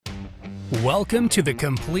Welcome to The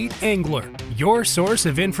Complete Angler, your source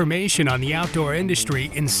of information on the outdoor industry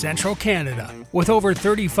in central Canada. With over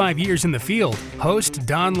 35 years in the field, host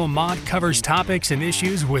Don Lamont covers topics and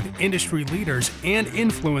issues with industry leaders and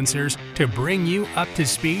influencers to bring you up to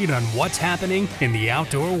speed on what's happening in the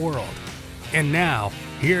outdoor world. And now,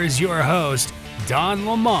 here's your host, Don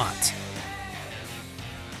Lamont.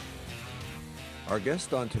 Our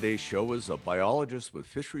guest on today's show is a biologist with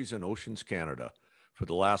Fisheries and Oceans Canada. For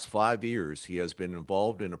the last 5 years, he has been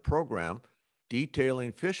involved in a program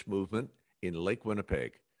detailing fish movement in Lake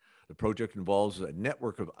Winnipeg. The project involves a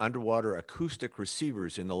network of underwater acoustic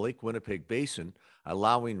receivers in the Lake Winnipeg basin,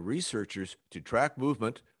 allowing researchers to track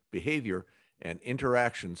movement, behavior, and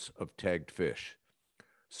interactions of tagged fish.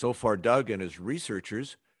 So far, Doug and his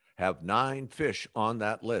researchers have 9 fish on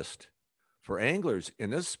that list. For anglers in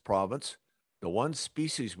this province, the one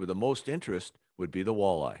species with the most interest would be the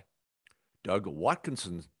walleye. Doug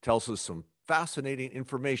Watkinson tells us some fascinating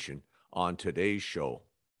information on today's show.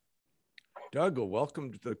 Doug,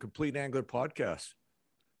 welcome to the Complete Angler podcast.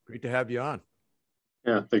 Great to have you on.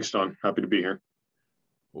 Yeah, thanks, Don. Happy to be here.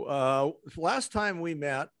 Last time we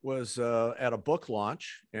met was at a book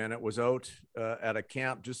launch, and it was out at a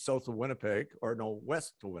camp just south of Winnipeg,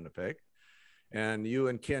 west of Winnipeg. And you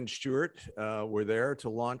and Ken Stewart were there to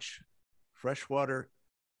launch Freshwater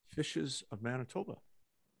Fishes of Manitoba.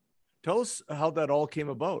 Tell us how that all came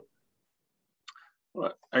about.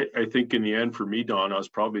 Well, I think in the end, for me, Don, I was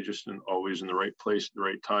probably just always in the right place at the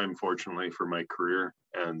right time, fortunately, for my career.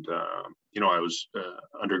 And, I was an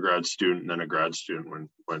undergrad student and then a grad student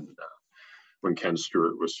when Ken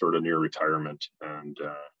Stewart was sort of near retirement, and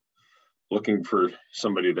looking for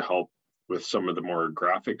somebody to help with some of the more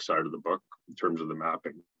graphic side of the book in terms of the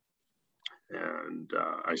mapping. And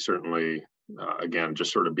I certainly, again,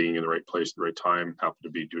 just sort of being in the right place at the right time, happened to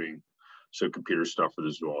be doing some computer stuff for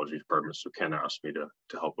the zoology department. So Ken asked me to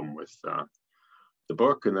help him with the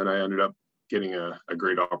book. And then I ended up getting a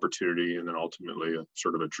great opportunity, and then ultimately a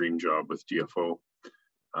sort of a dream job with DFO,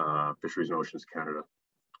 Fisheries and Oceans Canada,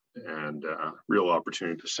 and real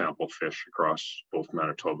opportunity to sample fish across both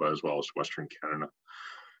Manitoba as well as Western Canada.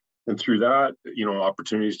 And through that,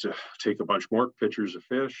 opportunities to take a bunch more pictures of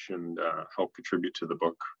fish and help contribute to the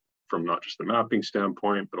book from not just the mapping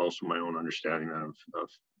standpoint, but also my own understanding of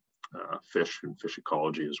fish and fish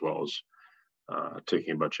ecology, as well as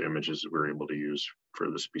taking a bunch of images that we were able to use for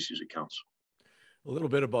the species accounts. A little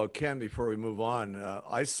bit about Ken before we move on.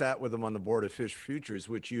 I sat with him on the board of Fish Futures,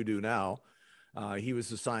 which you do now. He was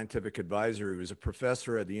the scientific advisor. He was a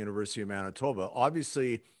professor at the University of Manitoba.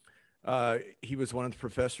 Obviously, he was one of the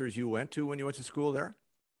professors you went to when you went to school there?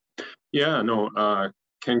 Yeah, no,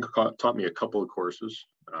 Ken taught me a couple of courses.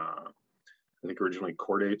 I think originally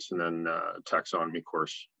chordates, and then taxonomy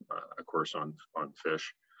course, a course on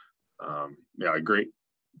fish. Yeah,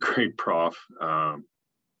 great prof.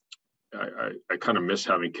 I kind of miss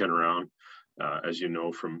having Ken around, as you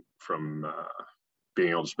know, from being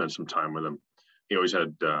able to spend some time with him. He always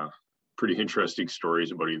had pretty interesting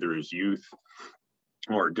stories about either his youth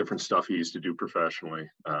or different stuff he used to do professionally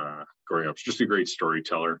growing up. He's just a great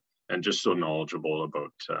storyteller and just so knowledgeable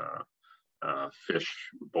about fish,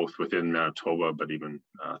 both within Manitoba, but even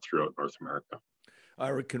throughout North America.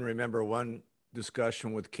 I can remember one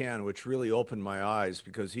discussion with Ken, which really opened my eyes,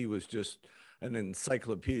 because he was just an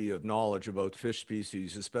encyclopedia of knowledge about fish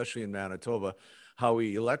species, especially in Manitoba, how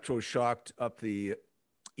he electroshocked up the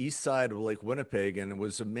east side of Lake Winnipeg and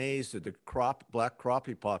was amazed at the black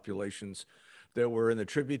crappie populations that were in the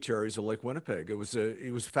tributaries of Lake Winnipeg. It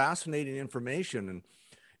was fascinating information,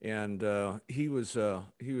 and he was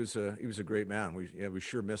a great man. We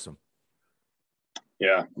sure miss him.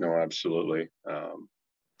 Yeah, no, absolutely.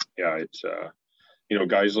 It's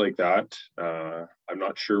guys like that. I'm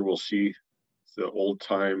not sure we'll see the old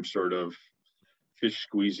time sort of fish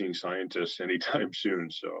squeezing scientists anytime soon.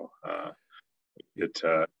 So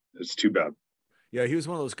it's too bad. Yeah, he was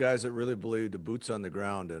one of those guys that really believed the boots on the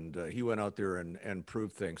ground, and he went out there and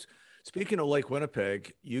proved things. Speaking of Lake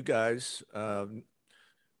Winnipeg, you guys,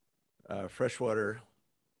 Freshwater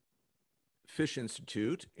Fish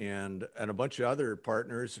Institute and a bunch of other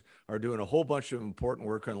partners are doing a whole bunch of important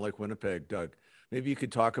work on Lake Winnipeg. Doug, maybe you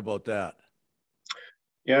could talk about that.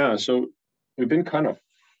 Yeah, so we've been kind of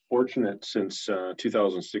fortunate since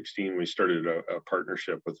 2016. We started a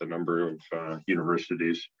partnership with a number of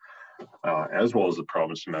universities, as well as the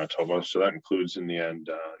province of Manitoba. So that includes, in the end,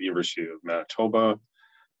 the University of Manitoba,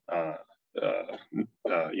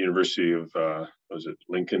 University of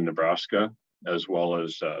Lincoln, Nebraska, as well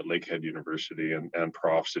as Lakehead University, and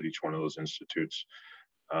profs at each one of those institutes.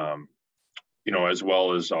 as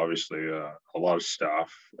well as obviously a lot of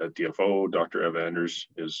staff at DFO. Dr. Eva Anders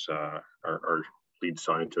is our lead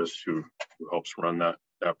scientist who helps run that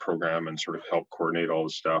program and sort of help coordinate all the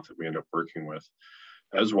staff that we end up working with,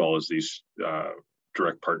 as well as these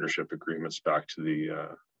direct partnership agreements back to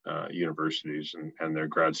the universities and their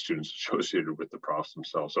grad students associated with the profs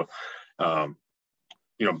themselves. So,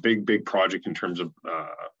 big project in terms of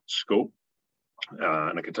scope,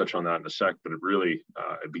 and I can touch on that in a sec, but it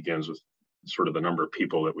begins with sort of the number of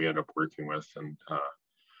people that we end up working with and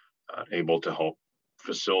able to help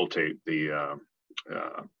facilitate the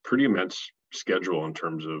pretty immense schedule in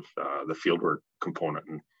terms of the fieldwork component.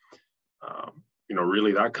 And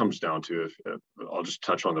really that comes down to, if I'll just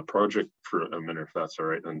touch on the project for a minute, if that's all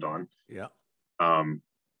right then, Don. Yeah.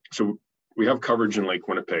 So we have coverage in Lake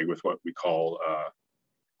Winnipeg with what we call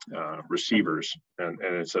receivers, and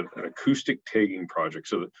it's an acoustic tagging project.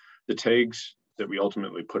 So the tags that we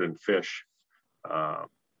ultimately put in fish and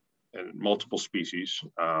multiple species,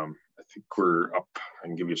 I think we're up, I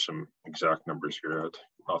can give you some exact numbers here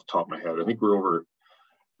off the top of my head. I think we're over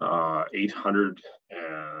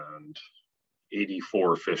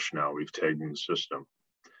 884 fish now we've tagged in the system.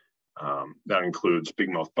 That includes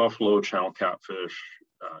bigmouth buffalo, channel catfish,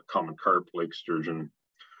 common carp, lake sturgeon,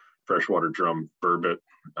 freshwater drum, burbot,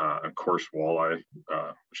 and coarse walleye,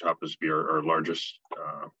 which happens to be our largest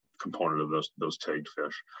component of those tagged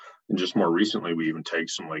fish. And just more recently, we even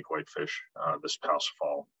tagged some lake whitefish this past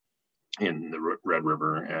fall in the Red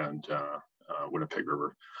River and Winnipeg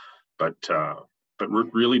River. But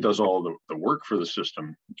what really does all the work for the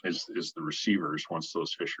system is the receivers once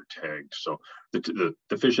those fish are tagged. So the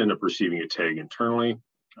fish end up receiving a tag internally,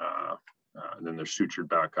 and then they're sutured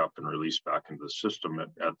back up and released back into the system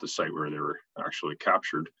at the site where they were actually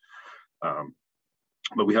captured.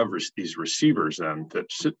 But we have these receivers then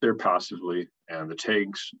that sit there passively, and the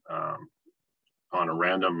tags on a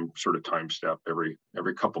random sort of time step every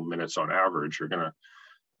couple minutes on average are going to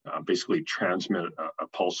basically transmit a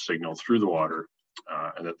pulse signal through the water,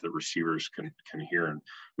 and that the receivers can hear. And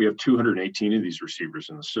we have 218 of these receivers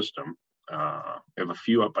in the system. We have a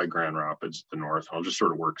few up by Grand Rapids, the north. I'll just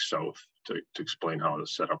sort of work south to explain how the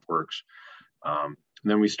setup works. And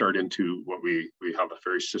then we start into what we have a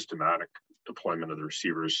very systematic deployment of the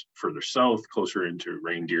receivers further south, closer into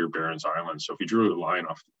Reindeer, Barons Island. So if you drew a line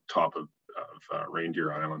off the top of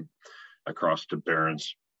Reindeer Island across to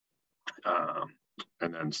Barons,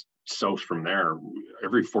 and then south from there,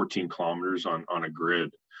 every 14 kilometers on a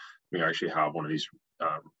grid, we actually have one of these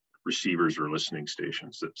receivers or listening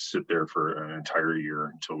stations that sit there for an entire year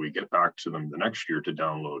until we get back to them the next year to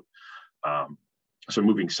download. So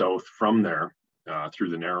moving south from there through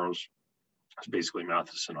the Narrows, it's basically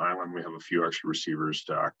Matheson Island. We have a few extra receivers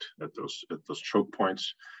stacked at those choke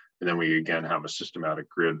points. And then we again have a systematic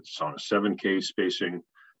grid. It's on a 7K spacing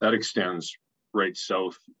that extends right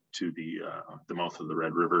south to the mouth of the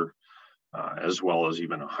Red River, as well as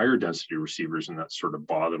even a higher density receivers in that sort of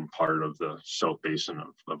bottom part of the south basin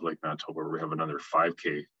of Lake Manitoba, where we have another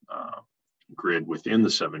 5K grid within the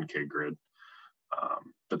 7K grid.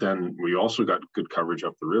 But then we also got good coverage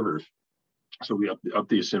up the river. So we up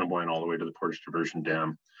the Assiniboine all the way to the Portage Diversion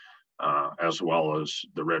Dam, as well as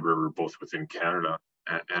the Red River, both within Canada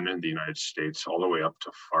and in the United States, all the way up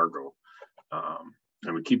to Fargo.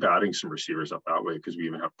 And we keep adding some receivers up that way because we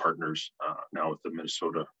even have partners now with the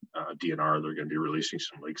Minnesota DNR. They're going to be releasing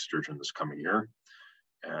some lake sturgeon this coming year.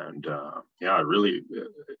 And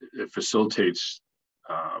it facilitates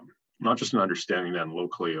not just an understanding then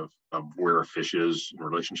locally of where a fish is in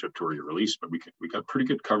relationship to where you release, but we got pretty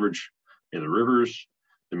good coverage in the rivers,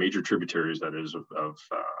 the major tributaries, that is, of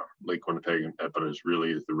Lake Winnipeg, but it's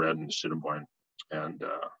really the Red and the Assiniboine, and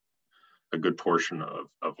a good portion of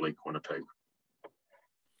Lake Winnipeg.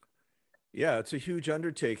 Yeah, it's a huge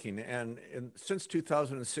undertaking. And since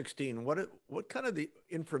 2016, what kind of the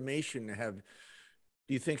information do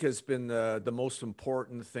you think has been the most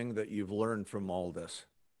important thing that you've learned from all this?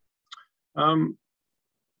 I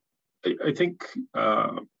think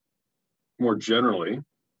more generally,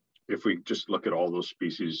 if we just look at all those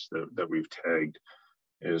species that we've tagged,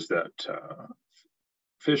 is that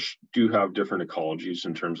fish do have different ecologies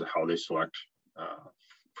in terms of how they select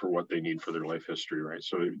for what they need for their life history, right?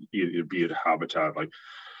 So it'd be a habitat, like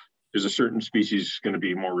is a certain species going to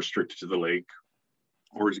be more restricted to the lake,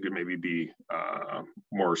 or is it going to maybe be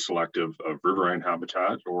more selective of riverine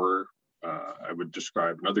habitat, or I would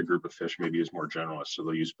describe another group of fish maybe as more generalist, so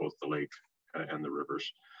they'll use both the lake and the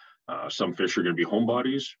rivers. Some fish are going to be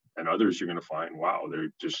homebodies, and others you're going to find, wow,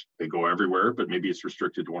 they go everywhere, but maybe it's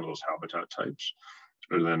restricted to one of those habitat types.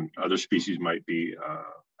 And then other species might be,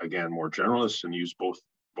 again, more generalists and use both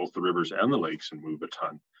both the rivers and the lakes and move a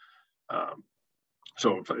ton.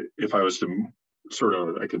 So if I was to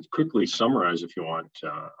I could quickly summarize, if you want,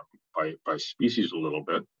 by species a little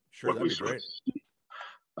bit. Sure, that'd be great.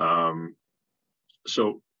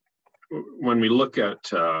 So when we look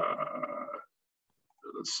at,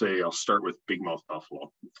 let's say, I'll start with bigmouth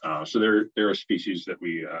buffalo. So they're a species that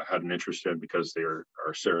we had an interest in because they are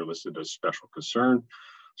SARA listed as special concern.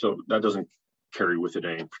 So that doesn't carry with it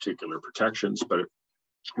any particular protections, but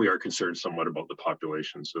we are concerned somewhat about the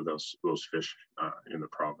populations of those fish in the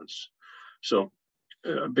province. So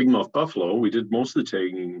bigmouth buffalo, we did most of the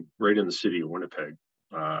tagging right in the city of Winnipeg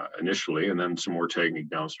initially, and then some more tagging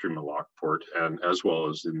downstream of Lockport, and as well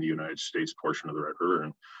as in the United States portion of the Red River.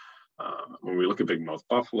 And when we look at bigmouth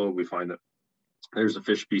buffalo, we find that there's a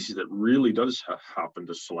fish species that really does happen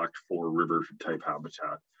to select for river type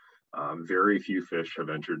habitat. Very few fish have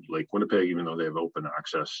entered Lake Winnipeg, even though they have open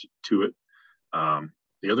access to it.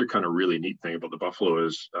 The other kind of really neat thing about the buffalo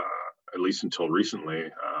is, at least until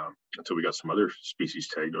recently, until we got some other species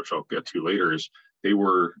tagged, which I'll get to later, is they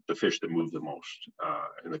were the fish that moved the most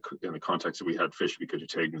in the context that we had fish we could have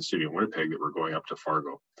tagged in the city of Winnipeg that were going up to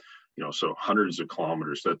Fargo. So hundreds of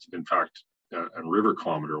kilometers. That's, in fact, and river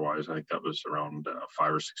kilometer wise, I think that was around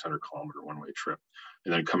 500 or 600 kilometer one-way trip,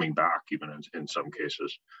 and then coming back even in some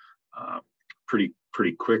cases. Pretty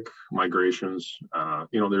quick migrations.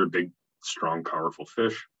 They're big, strong, powerful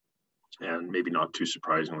fish, and maybe not too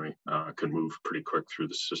surprisingly, can move pretty quick through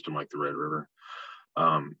the system like the Red River.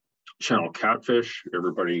 Channel catfish,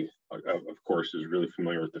 everybody, of course, is really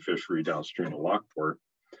familiar with the fishery downstream of Lockport.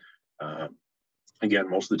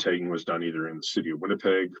 Again, most of the tagging was done either in the city of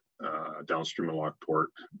Winnipeg, downstream of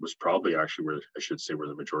Lockport was probably actually where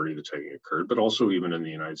the majority of the tagging occurred, but also even in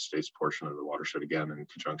the United States portion of the watershed, again, in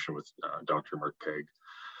conjunction with Dr. Mark Pegg.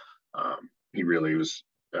 He really was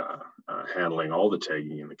handling all the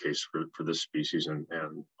tagging in the case for this species and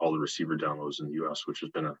all the receiver downloads in the U.S., which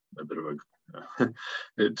has been a bit of a,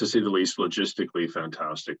 to say the least, logistically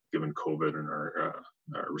fantastic given COVID and our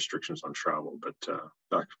restrictions on travel. But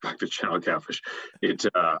back to channel catfish, in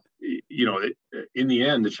the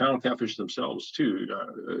end, the channel catfish themselves too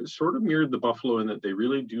sort of mirrored the buffalo in that they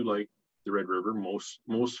really do like the Red River. Most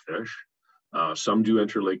fish, some do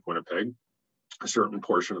enter Lake Winnipeg, a certain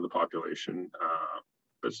portion of the population.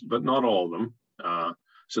 But not all of them.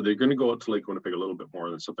 So they're going to go out to Lake Winnipeg a little bit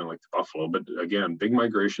more than something like the buffalo. But again, big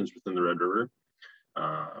migrations within the Red River,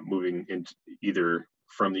 moving into either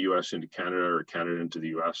from the U.S. into Canada or Canada into the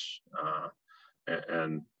U.S.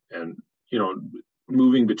 And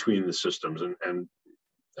moving between the systems. And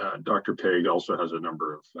Dr. Pegg also has a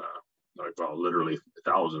number of literally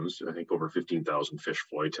thousands. I think over 15,000 fish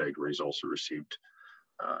fly tagged, where he's also received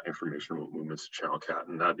information about movements of channel cat,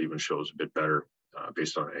 and that even shows a bit better.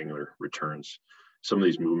 Based on angler returns, some of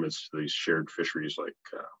these movements, these shared fisheries like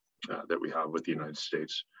that we have with the United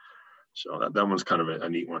States. So that one's kind of a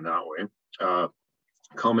neat one that way.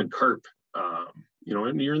 Common carp,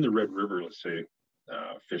 when you're in the Red River, let's say,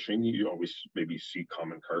 fishing, you always maybe see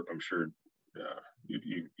common carp. I'm sure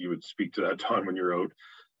you would speak to that, Don, when you're out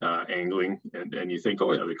angling and you think,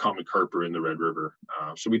 oh yeah, the common carp are in the Red River.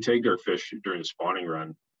 So we tagged our fish during the spawning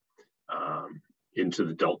run into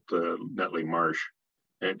the Delta Netley Marsh.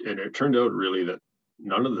 And it turned out really that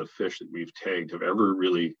none of the fish that we've tagged have ever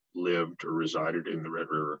really lived or resided in the Red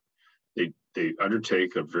River. They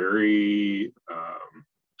undertake a very,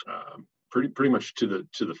 pretty much to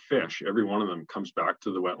the fish. Every one of them comes back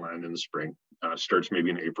to the wetland in the spring, starts maybe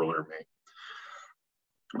in April or May.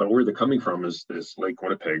 But where they're coming from is Lake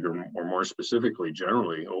Winnipeg, or more specifically,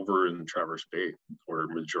 generally over in Traverse Bay, where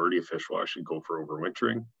a majority of fish will actually go for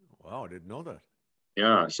overwintering. Wow, I didn't know that.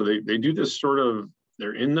 Yeah, so they do this sort of,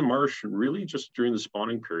 they're in the marsh really just during the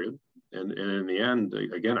spawning period, and in the end,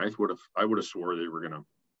 again, I would have swore they were going to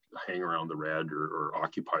hang around the Red or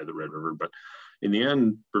occupy the Red River, but in the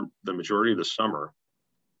end, for the majority of the summer,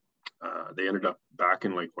 they ended up back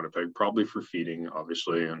in Lake Winnipeg, probably for feeding,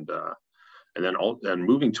 obviously, and then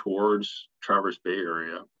moving towards Traverse Bay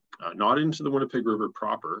area, not into the Winnipeg River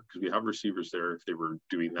proper, because we have receivers there if they were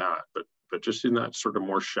doing that, but just in that sort of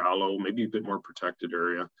more shallow, maybe a bit more protected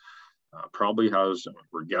area. Probably has,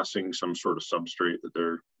 we're guessing, some sort of substrate that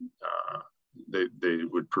they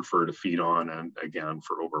would prefer to feed on, and again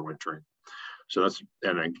for overwintering. So that's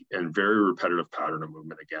and very repetitive pattern of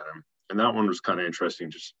movement again. And that one was kind of interesting,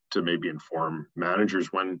 just to maybe inform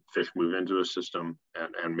managers when fish move into a system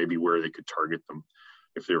and maybe where they could target them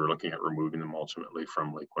if they were looking at removing them ultimately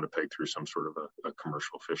from Lake Winnipeg through some sort of a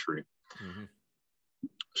commercial fishery. Mm-hmm.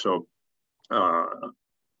 So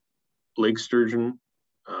lake sturgeon,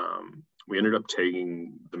 we ended up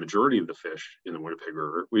tagging the majority of the fish in the Winnipeg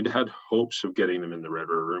River. We'd had hopes of getting them in the Red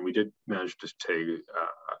River, and we did manage to tag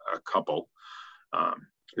a couple.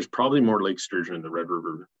 There's probably more lake sturgeon in the Red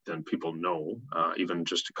River than people know. Even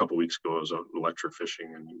just a couple weeks ago, I was out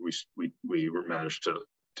electrofishing, and we managed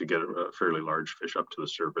to get a fairly large fish up to the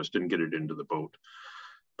surface. Didn't get it into the boat,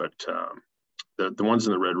 but the ones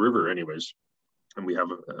in the Red River, anyways, and we have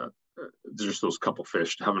just those couple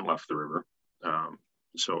fish haven't left the river.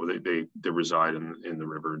 So they reside in the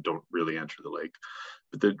river, don't really enter the lake.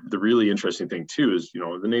 But the really interesting thing too is,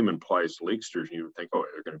 the name implies lake sturgeon. You would think, oh,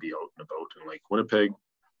 they're going to be out and about in Lake Winnipeg.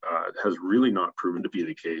 It has really not proven to be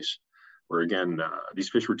the case. Where again, these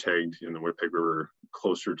fish were tagged in the Winnipeg River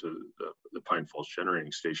closer to the Pine Falls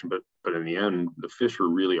generating station. But in the end, the fish were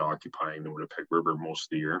really occupying the Winnipeg River most of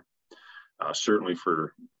the year. Certainly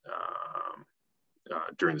for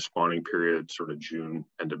during the spawning period, sort of June,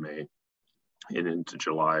 end of May, and into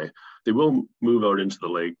July. They will move out into the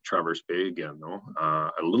lake, Traverse Bay again, though.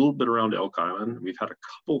 A little bit around Elk Island. We've had a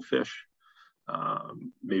couple fish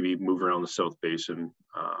maybe move around the South Basin,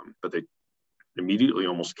 but they immediately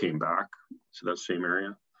almost came back to that same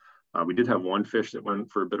area. We did have one fish that went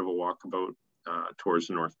for a bit of a walkabout towards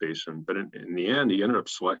the North Basin, but in the end, he ended up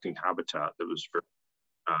selecting habitat that was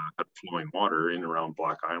at flowing water in around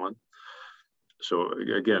Black Island. So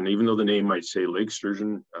again, even though the name might say lake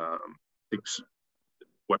sturgeon,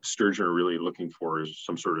 what sturgeon are really looking for is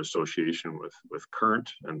some sort of association with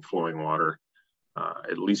current and flowing water.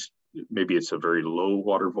 At least maybe it's a very low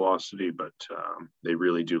water velocity, but they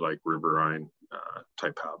really do like riverine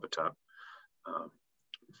type habitat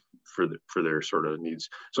for their sort of needs.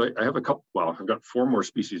 So I have I've got 4 more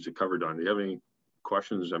species to cover, Don. Do you have any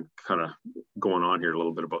questions? I'm kind of going on here a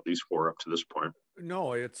little bit about these 4 up to this point.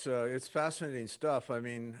 No, it's fascinating stuff. I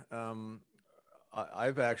mean,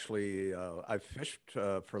 I've actually I've fished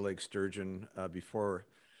for Lake Sturgeon before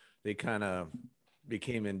they kind of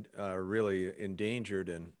became really endangered,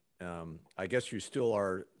 and I guess you still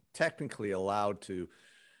are technically allowed to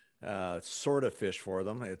sort of fish for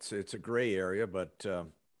them. It's a gray area, but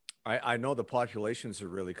I know the populations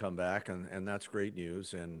have really come back, and that's great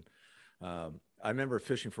news. And I remember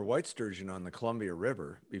fishing for white sturgeon on the Columbia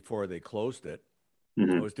River before they closed it.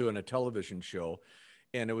 Mm-hmm. I was doing a television show,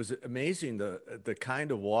 and it was amazing the kind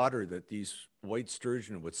of water that these white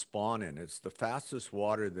sturgeon would spawn in. It's the fastest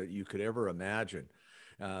water that you could ever imagine,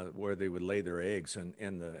 where they would lay their eggs.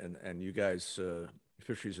 And you guys,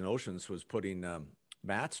 Fisheries and Oceans, was putting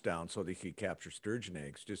mats down so they could capture sturgeon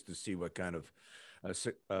eggs just to see what kind of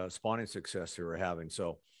spawning success they were having.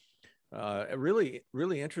 So really,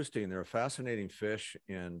 really interesting. They're a fascinating fish,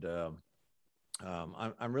 and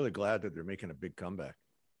I'm really glad that they're making a big comeback.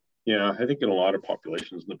 Yeah, I think in a lot of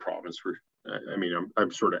populations in the province,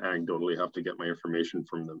 I'm sort of anecdotally have to get my information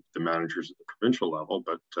from the managers at the provincial level,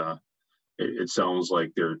 but it sounds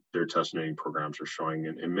like their test netting programs are showing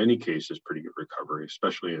in many cases pretty good recovery,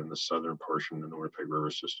 especially in the southern portion of the Winnipeg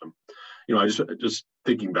River system. I just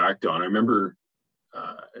thinking back, Don, I remember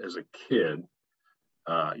as a kid,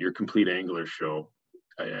 your Complete Angler show.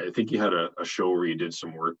 I think you had a show where you did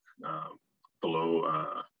some work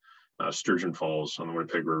below Sturgeon Falls on the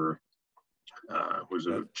Winnipeg River. Was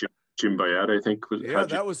it Jim Bayat, I think? Yeah,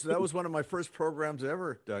 that was one of my first programs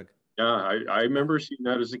ever, Doug. Yeah, I remember seeing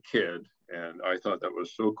that as a kid, and I thought that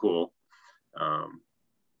was so cool.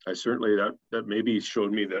 I certainly, that maybe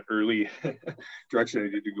showed me the early direction I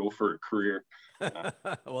needed to go for a career.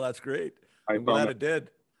 Well, that's great. I'm glad it did.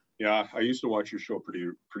 Yeah, I used to watch your show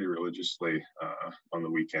pretty religiously on the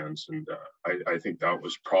weekends, and I think that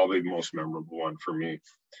was probably the most memorable one for me.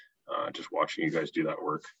 Just watching you guys do that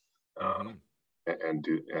work, and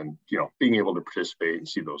being able to participate and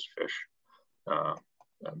see those fish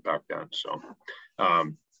back then. So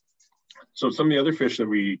some of the other fish that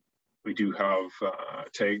we do have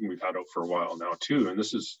tagged, and we've had out for a while now too. And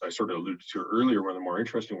this is, I sort of alluded to earlier, one of the more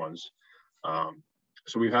interesting ones.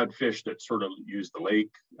 So we've had fish that sort of use the lake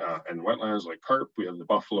and wetlands like carp. We have the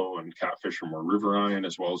buffalo and catfish are more riverine,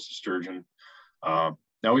 as well as the sturgeon.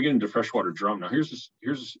 Now we get into freshwater drum. Now here's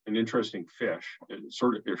an interesting fish.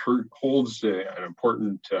 It holds an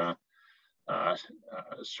important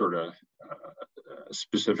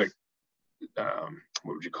specific,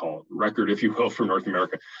 what would you call it, record, if you will, for North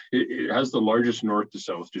America. It has the largest north to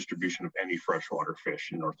south distribution of any freshwater fish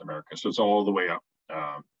in North America. So it's all the way up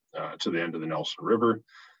to the end of the Nelson River.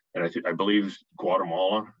 And I believe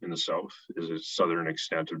Guatemala in the south is its southern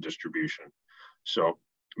extent of distribution. So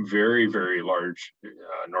very, very large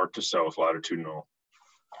north to south latitudinal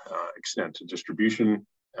extent of distribution.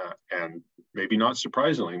 And maybe not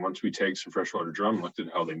surprisingly, once we tagged some freshwater drum and looked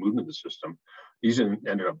at how they moved in the system, these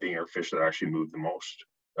ended up being our fish that actually moved the most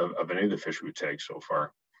of any of the fish we've tagged so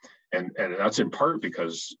far. And that's in part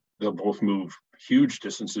because they'll both move huge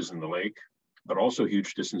distances in the lake, but also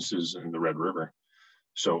huge distances in the Red River.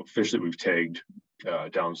 So fish that we've tagged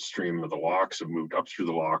downstream of the locks have moved up through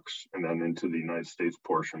the locks and then into the United States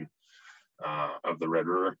portion of the Red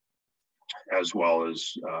River, as well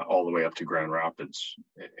as all the way up to Grand Rapids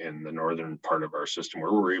in the northern part of our system,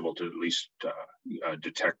 where we're able to at least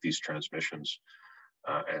detect these transmissions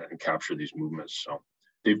and capture these movements. So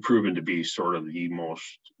they've proven to be sort of the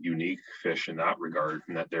most unique fish in that regard,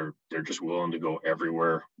 and that they're just willing to go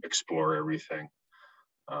everywhere, explore everything.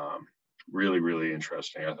 Really, really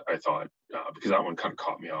interesting, I thought, because that one kind of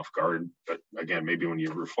caught me off guard. But again, maybe when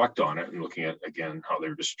you reflect on it and looking at, again, how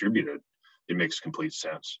they're distributed, it makes complete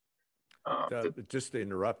sense. Just to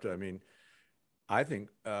interrupt, I mean, I think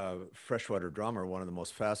freshwater drum are one of the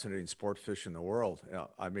most fascinating sport fish in the world.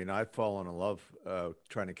 I mean, I've fallen in love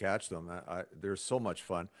trying to catch them. They're so much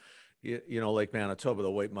fun. You know, Lake Manitoba,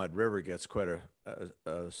 the White Mud River gets quite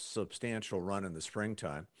a substantial run in the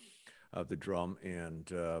springtime of the drum.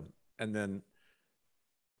 And then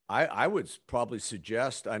I would probably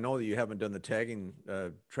suggest, I know that you haven't done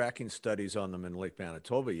the tracking studies on them in Lake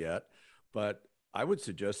Manitoba yet, but I would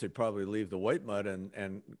suggest they probably leave the White Mud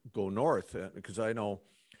and go north, because I know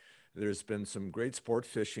there's been some great sport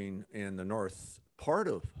fishing in the north part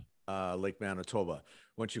of Lake Manitoba.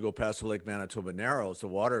 Once you go past the Lake Manitoba Narrows, the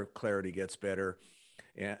water clarity gets better.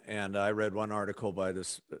 And I read one article by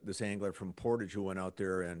this angler from Portage who went out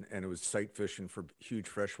there and it was sight fishing for huge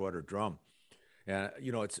freshwater drum. And,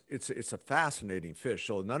 you know, it's a fascinating fish.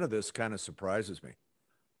 So none of this kind of surprises me.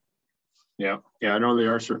 Yeah, I know they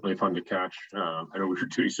are certainly fun to catch. I know we were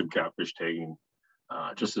doing some catfish tagging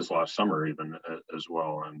just this last summer even as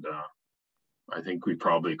well. And I think we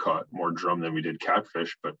probably caught more drum than we did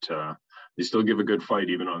catfish, but they still give a good fight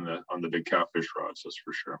even on the big catfish rods, that's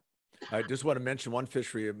for sure. I just want to mention one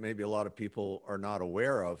fishery maybe a lot of people are not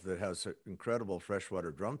aware of that has incredible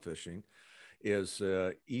freshwater drum fishing is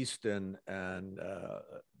east and the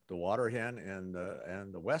water hen and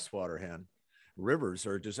the west water hen rivers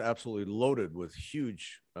are just absolutely loaded with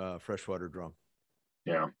huge freshwater drum.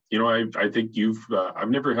 Yeah, you know, I think I've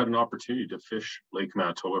never had an opportunity to fish Lake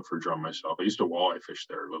Manitoba for drum myself. I used to walleye fish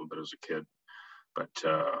there a little bit as a kid, but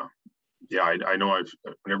yeah, I know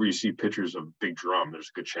whenever you see pictures of big drum,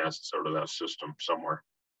 there's a good chance it's out of that system somewhere.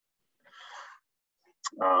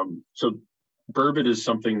 So burbot is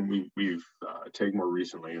something we've tagged more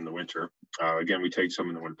recently in the winter. Again, we tagged some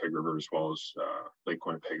in the Winnipeg River as well as Lake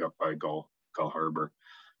Winnipeg up by Gull Harbor.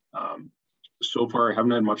 So far, I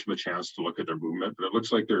haven't had much of a chance to look at their movement, but it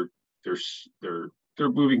looks like they're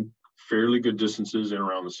moving fairly good distances in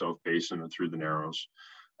around the South Basin and through the Narrows.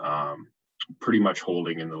 Pretty much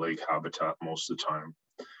holding in the lake habitat most of the time.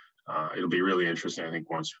 It'll be really interesting, I think,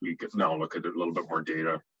 once we now look at a little bit more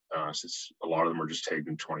data, since a lot of them were just tagged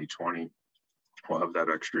in 2020. We'll have that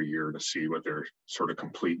extra year to see what their sort of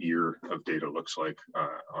complete year of data looks like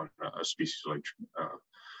on a species like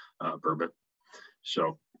burbot.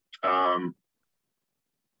 So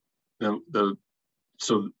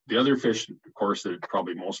the other fish, of course, that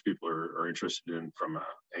probably most people are interested in from an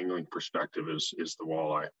angling perspective is the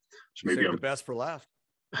walleye. So maybe I'm the best for last.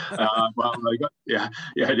 Well, yeah,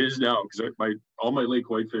 it is now, because all my lake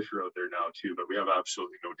whitefish are out there now too, but we have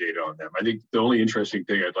absolutely no data on them. I think the only interesting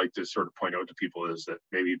thing I'd like to sort of point out to people is that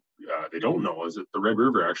maybe they don't know is that the Red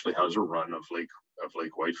River actually has a run of lake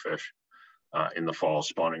whitefish in the fall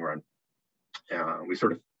spawning run. We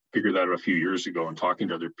sort of figured that out a few years ago, and talking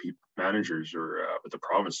to other managers or with the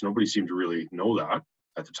province, nobody seemed to really know that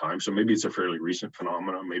at the time. So maybe it's a fairly recent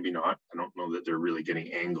phenomenon, maybe not. I don't know that they're really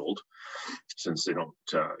getting angled, since they don't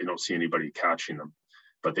you don't see anybody catching them,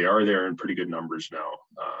 but they are there in pretty good numbers now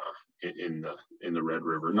in the Red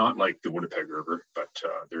River. Not like the Winnipeg River, but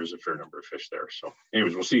there is a fair number of fish there. So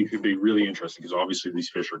anyways, we'll see. It'd be really interesting, because obviously these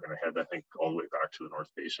fish are going to head, I think, all the way back to the North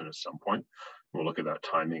Basin at some point. We'll look at that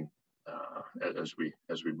timing as we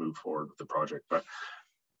move forward with the project. But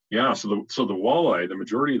yeah, so the walleye, the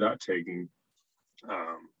majority of that tagging,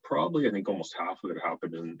 probably I think almost half of it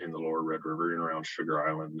happened in the lower Red River and around Sugar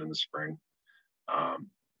Island in the spring.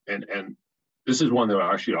 And this is one that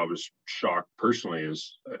actually I was shocked personally,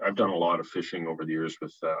 is I've done a lot of fishing over the years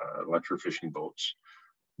with electrofishing boats.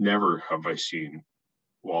 Never have I seen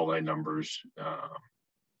walleye numbers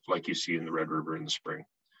like you see in the Red River in the spring.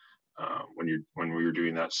 When we were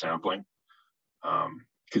doing that sampling,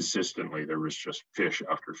 consistently there was just fish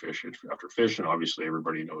after fish after fish, and obviously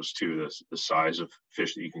everybody knows too the size of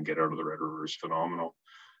fish that you can get out of the Red River is phenomenal.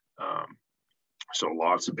 So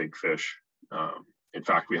lots of big fish. In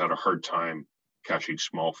fact, we had a hard time catching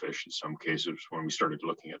small fish in some cases when we started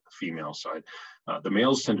looking at the female side. The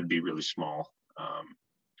males tend to be really small,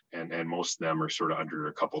 and most of them are sort of under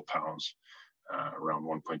a couple pounds, around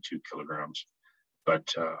 1.2 kilograms.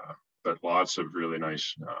 But lots of really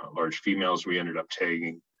nice large females we ended up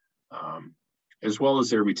tagging, as well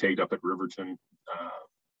as we tagged up at Riverton,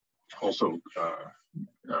 also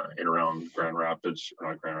in around Grand Rapids, or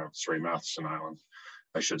not Grand Rapids, sorry, Matheson Island.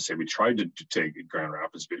 I should say we tried to tag at Grand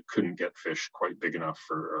Rapids, but couldn't get fish quite big enough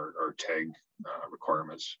for our tag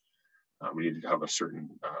requirements. We needed to have a certain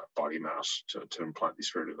body mass to implant these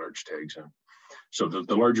fairly large tags in. So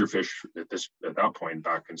the larger fish at that point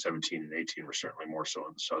back in 17 and 18 were certainly more so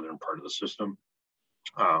in the southern part of the system.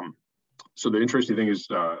 So the interesting thing is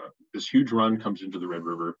this huge run comes into the Red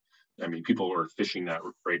River. I mean, people are fishing that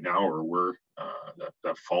right now, or were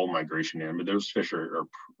that fall migration in, but those fish are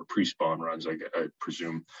pre-spawn runs, I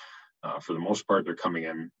presume. For the most part, they're coming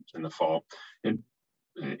in the fall. And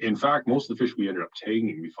in fact, most of the fish we ended up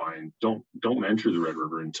tagging, we find don't enter the Red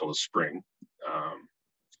River until the spring.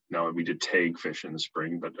 Now we did tag fish in the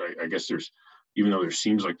spring, but I guess even though there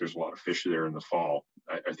seems like there's a lot of fish there in the fall,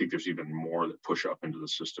 I think there's even more that push up into the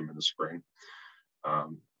system in the spring.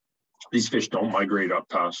 These fish don't migrate up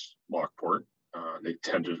past Lockport. They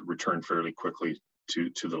tend to return fairly quickly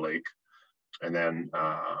to the lake, and then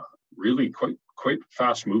really quite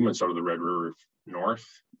fast movements out of the Red River north,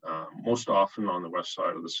 most often on the west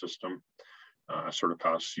side of the system, sort of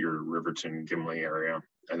past your Riverton, Gimli area,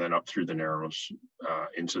 and then up through the Narrows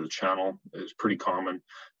into the channel is pretty common.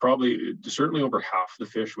 Certainly over half the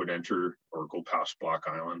fish would enter or go past Black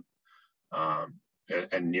Island,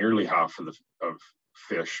 and nearly half of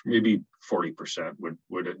fish, maybe 40%,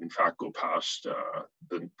 would in fact go past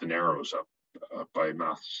the Narrows up by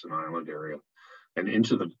Matheson Island area and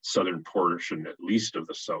into the southern portion, at least of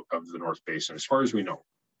the North Basin, as far as we know.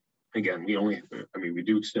 Again, we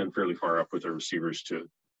do extend fairly far up with our receivers to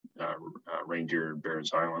Reindeer and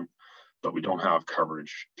Barons Island, but we don't have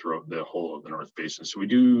coverage throughout the whole of the North Basin. So we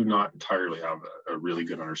do not entirely have a really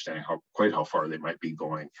good understanding quite how far they might be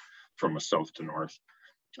going from a south to north.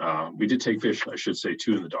 We did take fish, I should say,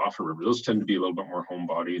 too, in the Dauphin River. Those tend to be a little bit more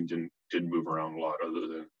homebody and didn't move around a lot other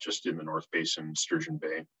than just in the North Basin, Sturgeon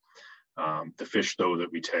Bay. The fish, though,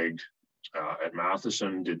 that we tagged at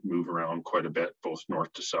Matheson did move around quite a bit, both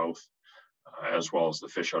north to south, as well as the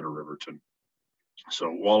fish out of Riverton. So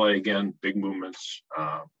walleye, again, big movements.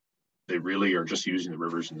 They really are just using the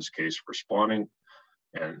rivers in this case for spawning,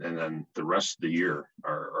 and then the rest of the year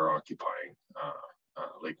are occupying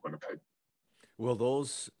Lake Winnipeg. Will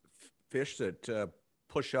those fish that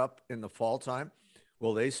push up in the fall time,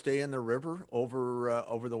 will they stay in the river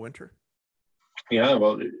over the winter? Yeah,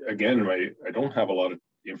 well, again, I don't have a lot of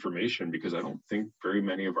information because I don't think very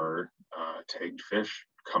many of our tagged fish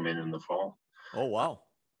come in the fall. Oh, wow.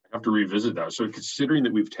 I have to revisit that. So considering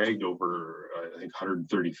that we've tagged over, I think,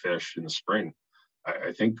 130 fish in the spring,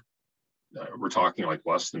 I think we're talking like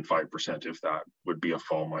less than 5%, if that, would be a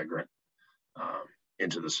fall migrant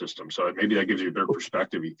into the system. So maybe that gives you a better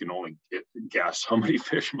perspective. You can only guess how many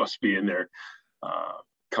fish must be in there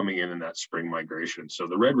coming in that spring migration. So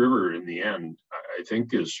the Red River, in the end, I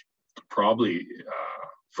think is probably,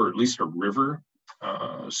 for at least a river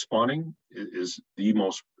spawning, is the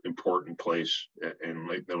most important place in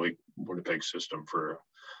the Lake Winnipeg system for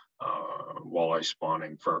walleye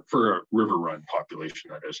spawning, for a river run population,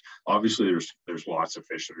 that is. Obviously, there's lots of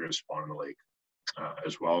fish that are going to spawn in the lake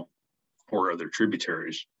as well, or other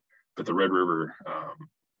tributaries, but the Red River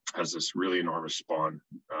has this really enormous spawn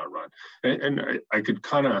run. And I could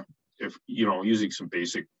kind of, if using some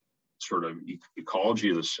basic sort of ecology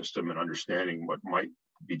of the system and understanding what might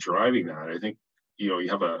be driving that, I think you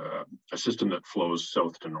have a system that flows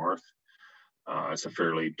south to north. It's a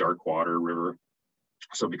fairly dark water river.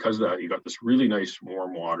 So because of that, you got this really nice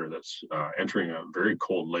warm water that's entering a very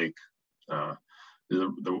cold lake.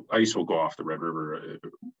 The ice will go off the Red River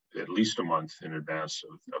at least a month in advance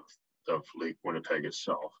of Lake Winnipeg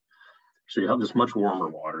itself. So you have this much warmer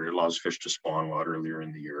water. It allows fish to spawn a lot earlier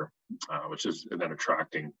in the year, which is then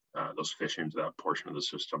attracting those fish into that portion of the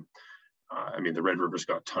system. The Red River's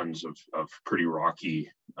got tons of pretty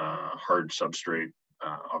rocky, hard substrate.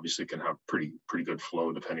 Obviously can have pretty good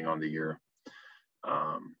flow depending on the year,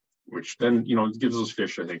 which then, gives those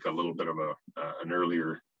fish, I think, a little bit of an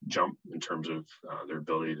earlier jump in terms of their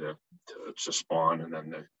ability to spawn, and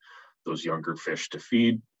then those younger fish to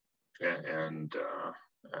feed and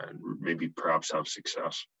maybe perhaps have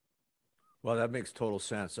success. Well, that makes total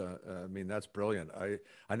sense. I mean, that's brilliant.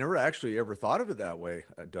 I never actually ever thought of it that way,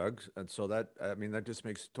 Doug. And so that, I mean, that just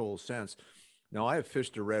makes total sense. Now, I have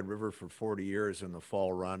fished the Red River for 40 years in the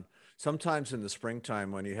fall run. Sometimes in the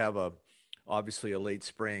springtime when you have obviously a late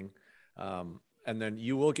spring, and then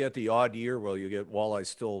you will get the odd year where you get walleyes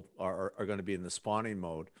still are going to be in the spawning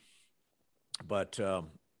mode. But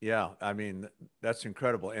yeah, I mean, that's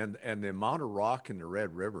incredible. And the amount of rock in the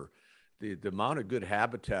Red River, the amount of good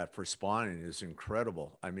habitat for spawning is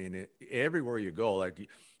incredible. I mean, everywhere you go, like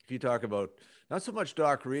if you talk about not so much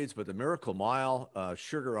Dock Reeds, but the Miracle Mile,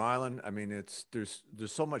 Sugar Island. I mean, there's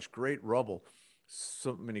so much great rubble,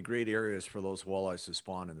 so many great areas for those walleyes to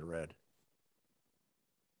spawn in the red.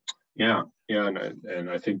 Yeah, yeah, and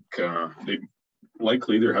I think they're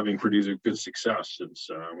having pretty good success since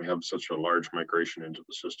we have such a large migration into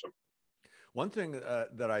the system. One thing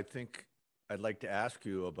that I think I'd like to ask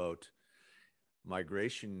you about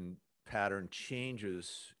migration pattern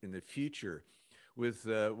changes in the future with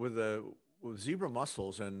zebra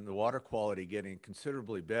mussels and the water quality getting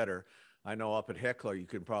considerably better. I know up at Hecla you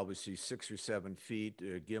can probably see 6 or 7 feet.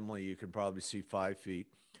 Gimli you can probably see 5 feet.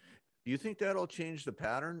 Do you think that'll change the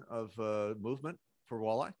pattern of movement for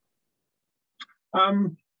walleye? I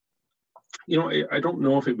don't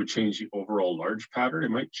know if it would change the overall large pattern. It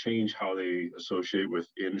might change how they associate with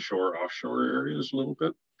inshore, offshore areas a little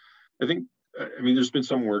bit. I think, I mean, there's been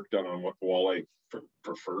some work done on what walleye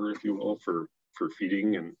prefer, if you will, for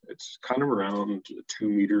feeding, and it's kind of around a 2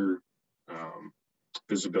 meter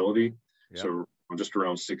visibility. Yep. So just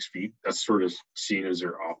around 6 feet. That's sort of seen as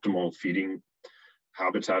their optimal feeding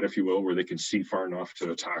habitat, if you will, where they can see far enough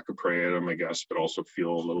to attack a prey item, I guess, but also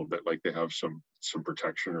feel a little bit like they have some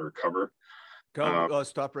protection or cover.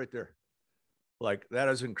 Stop right there. Like, that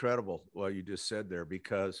is incredible what you just said there,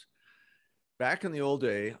 because back in the old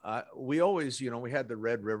day, we always, we had the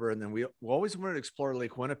Red River, and then we always wanted to explore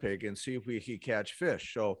Lake Winnipeg and see if we could catch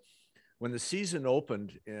fish. So when the season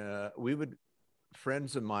opened,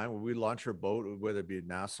 friends of mine, we'd launch our boat, whether it be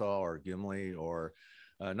Nassau or Gimli or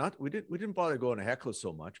we didn't bother going to Hecla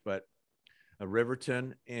so much, but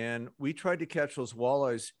Riverton, and we tried to catch those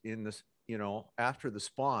walleyes in this, after the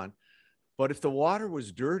spawn. But if the water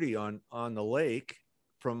was dirty on the lake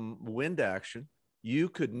from wind action, you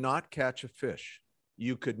could not catch a fish.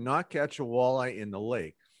 You could not catch a walleye in the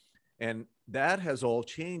lake. And that has all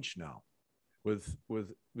changed now with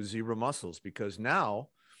zebra mussels, because now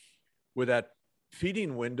with that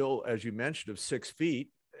feeding window, as you mentioned, of 6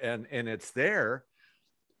 feet, and it's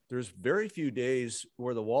there's very few days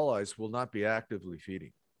where the walleyes will not be actively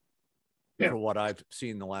feeding, for what I've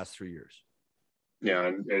seen the last 3 years. Yeah,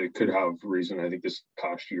 and it could have reason. I think this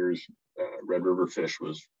past year's Red River fish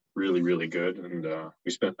was really, really good, and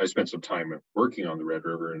I spent some time working on the Red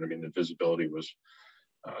River, and I mean the visibility was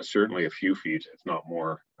certainly a few feet, if not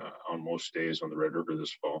more, on most days on the Red River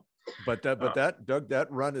this fall. But that Doug,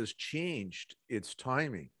 that run has changed its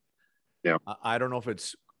timing. Yeah, I don't know if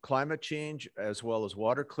it's climate change as well as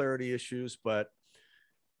water clarity issues, but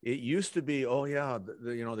it used to be, the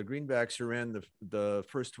greenbacks are in the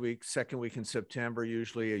first week, second week in September.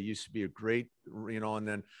 Usually, it used to be a great,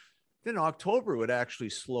 and then October would actually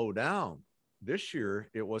slow down. This year,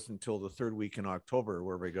 it wasn't until the third week in October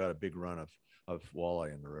where we got a big run of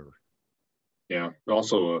walleye in the river. Yeah,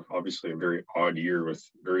 also obviously a very odd year with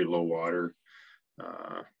very low water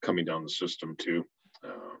coming down the system too.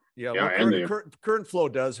 Current flow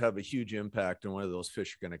does have a huge impact on whether those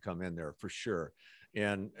fish are going to come in there, for sure.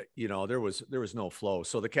 And there was no flow,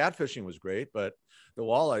 so the catfishing was great, but the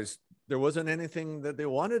walleyes, there wasn't anything that they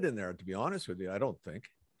wanted in there, to be honest with you. I don't think.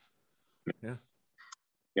 I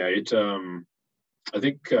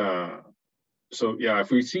think so. Yeah,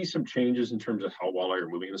 if we see some changes in terms of how walleye are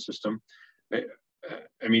moving in the system,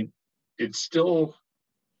 I mean, it's still,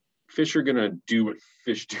 fish are going to do what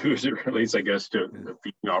fish do as it relates, I guess, to the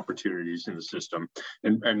feeding opportunities in the system.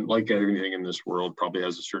 And like anything in this world, probably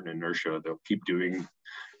has a certain inertia. They'll keep doing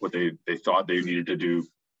what they thought they needed to do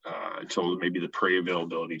until maybe the prey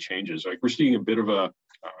availability changes. Like, we're seeing a bit of a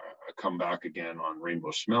comeback again on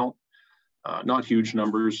rainbow smelt. Not huge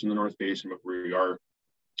numbers in the North Basin, but we are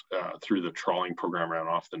through the trawling program around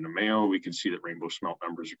off the Namao, we can see that rainbow smelt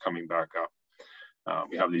numbers are coming back up.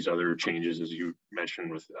 We have these other changes, as you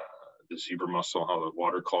mentioned, with the zebra mussel, how the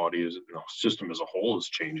water quality is, the system as a whole is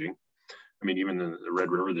changing. I mean, even the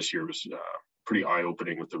Red River this year was pretty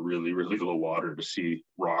eye-opening with the really, really low water to see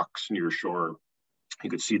rocks near shore. You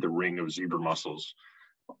could see the ring of zebra mussels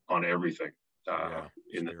on everything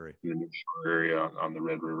in the near shore area on the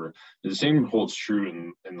Red River. And the same holds true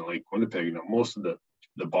in the Lake Winnipeg. Most of the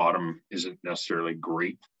bottom isn't necessarily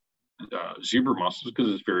great zebra mussels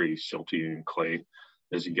because it's very silty and clay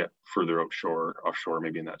as you get further offshore,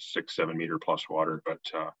 maybe in that 6-7 meter plus water. But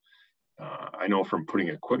I know from putting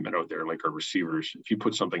equipment out there, like our receivers, if you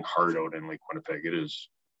put something hard out in Lake Winnipeg, it is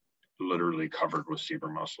literally covered with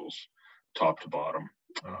zebra mussels, top to bottom.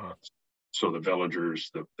 So the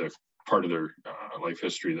villagers, the part of their life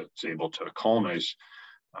history that's able to colonize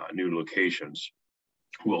new locations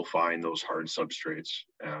will find those hard substrates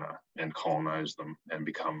and colonize them and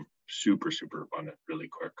become super abundant really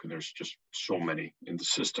quick. And there's just so many in the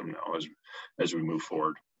system now as we move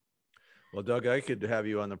forward. Well, Doug, I could have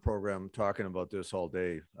you on the program talking about this all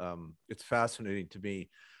day. It's fascinating to me.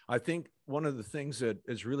 I think one of the things that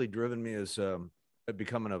has really driven me is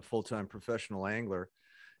becoming a full-time professional angler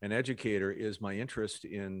and educator is my interest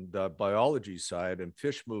in the biology side and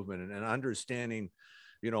fish movement and understanding,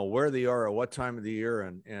 where they are at what time of the year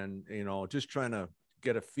and just trying to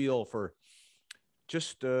get a feel for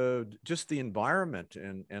just the environment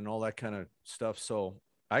and all that kind of stuff. So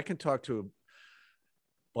I can talk to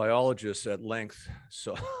biologists at length.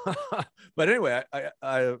 So, but anyway,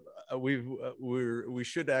 we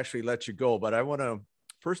should actually let you go. But I want to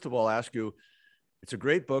first of all ask you, it's a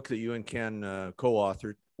great book that you and Ken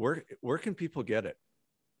co-authored. Where can people get it?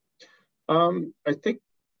 I think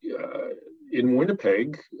in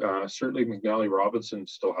Winnipeg, certainly McNally Robinson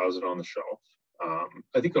still has it on the shelf.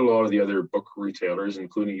 I think a lot of the other book retailers,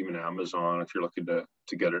 including even Amazon, if you're looking to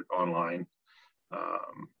get it online,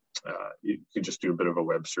 you could just do a bit of a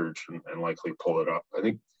web search and likely pull it up. I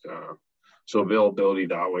think so. Availability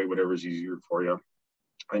that way, whatever's easier for you.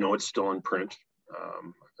 I know it's still in print.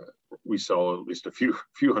 We sell at least a few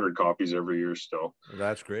hundred copies every year still.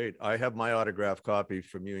 That's great. I have my autographed copy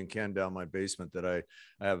from you and Ken down my basement that I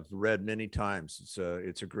have read many times.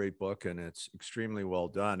 It's a great book and it's extremely well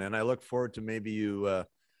done. And I look forward to maybe you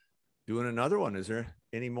doing another one. Is there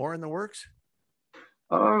any more in the works?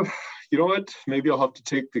 You know what? Maybe I'll have to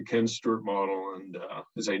take the Ken Stewart model and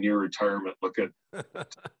as I near retirement, look at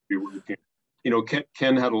be working.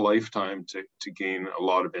 Ken had a lifetime to gain a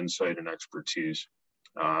lot of insight and expertise.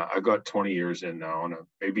 I've got 20 years in now, and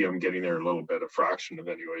maybe I'm getting there a little bit, a fraction of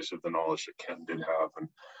anyways, of the knowledge that Ken did have,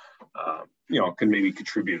 and can maybe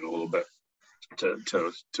contribute a little bit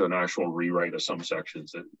to an actual rewrite of some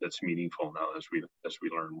sections that's meaningful now as we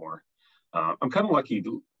learn more. I'm kind of lucky.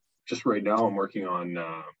 Just right now, I'm working on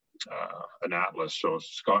an atlas. So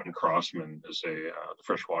Scott and Crossman is the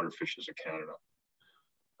Freshwater Fishes of Canada.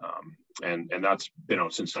 And that's been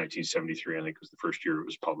out since 1973, I think was the first year it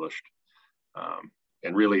was published.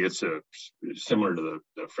 And really it's similar to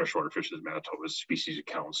the Freshwater Fishes of Manitoba's species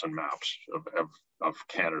accounts and maps of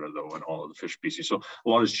Canada though, and all of the fish species. So a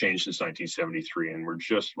lot has changed since 1973 and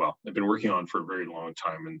I've been working on for a very long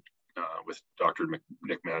time and with Dr.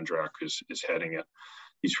 Nick Mandrak is heading it.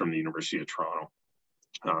 He's from the University of Toronto.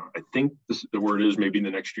 I think the word is maybe in the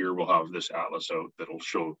next year we'll have this atlas out that'll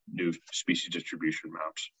show new species distribution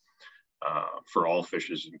maps for all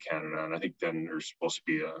fishes in Canada. And I think then there's supposed to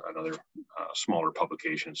be another smaller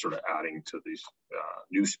publication sort of adding to these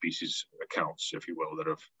new species accounts, if you will, that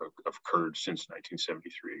have occurred since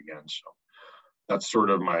 1973 again. So that's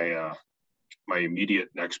sort of my immediate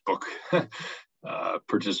next book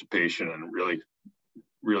participation, and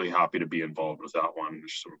really happy to be involved with that one.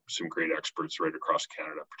 There's some great experts right across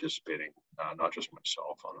Canada participating, not just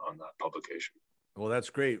myself on that publication. Well,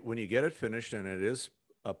 that's great. When you get it finished and it is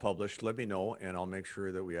published, let me know and I'll make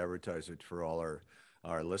sure that we advertise it for all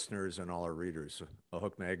our listeners and all our readers, a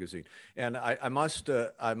Hook magazine. And I must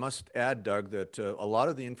add, Doug, that a lot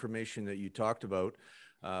of the information that you talked about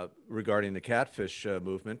regarding the catfish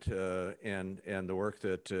movement and the work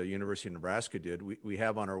that University of Nebraska did, we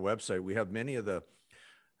have on our website. We have many of the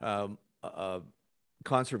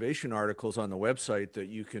conservation articles on the website that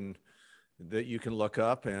you can look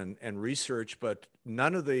up and research, but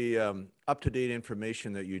none of the up-to-date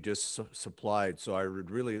information that you just supplied. So I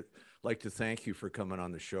would really like to thank you for coming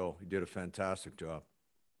on the show. You did a fantastic job.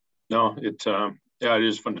 No, it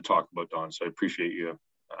is fun to talk about, Don. So I appreciate you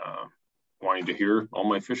wanting to hear all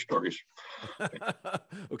my fish stories.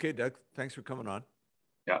 Okay, Doug, thanks for coming on.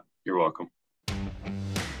 Yeah, you're welcome.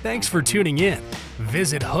 Thanks for tuning in.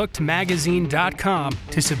 Visit hookedmagazine.com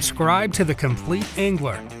to subscribe to The Complete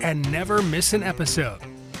Angler and never miss an episode.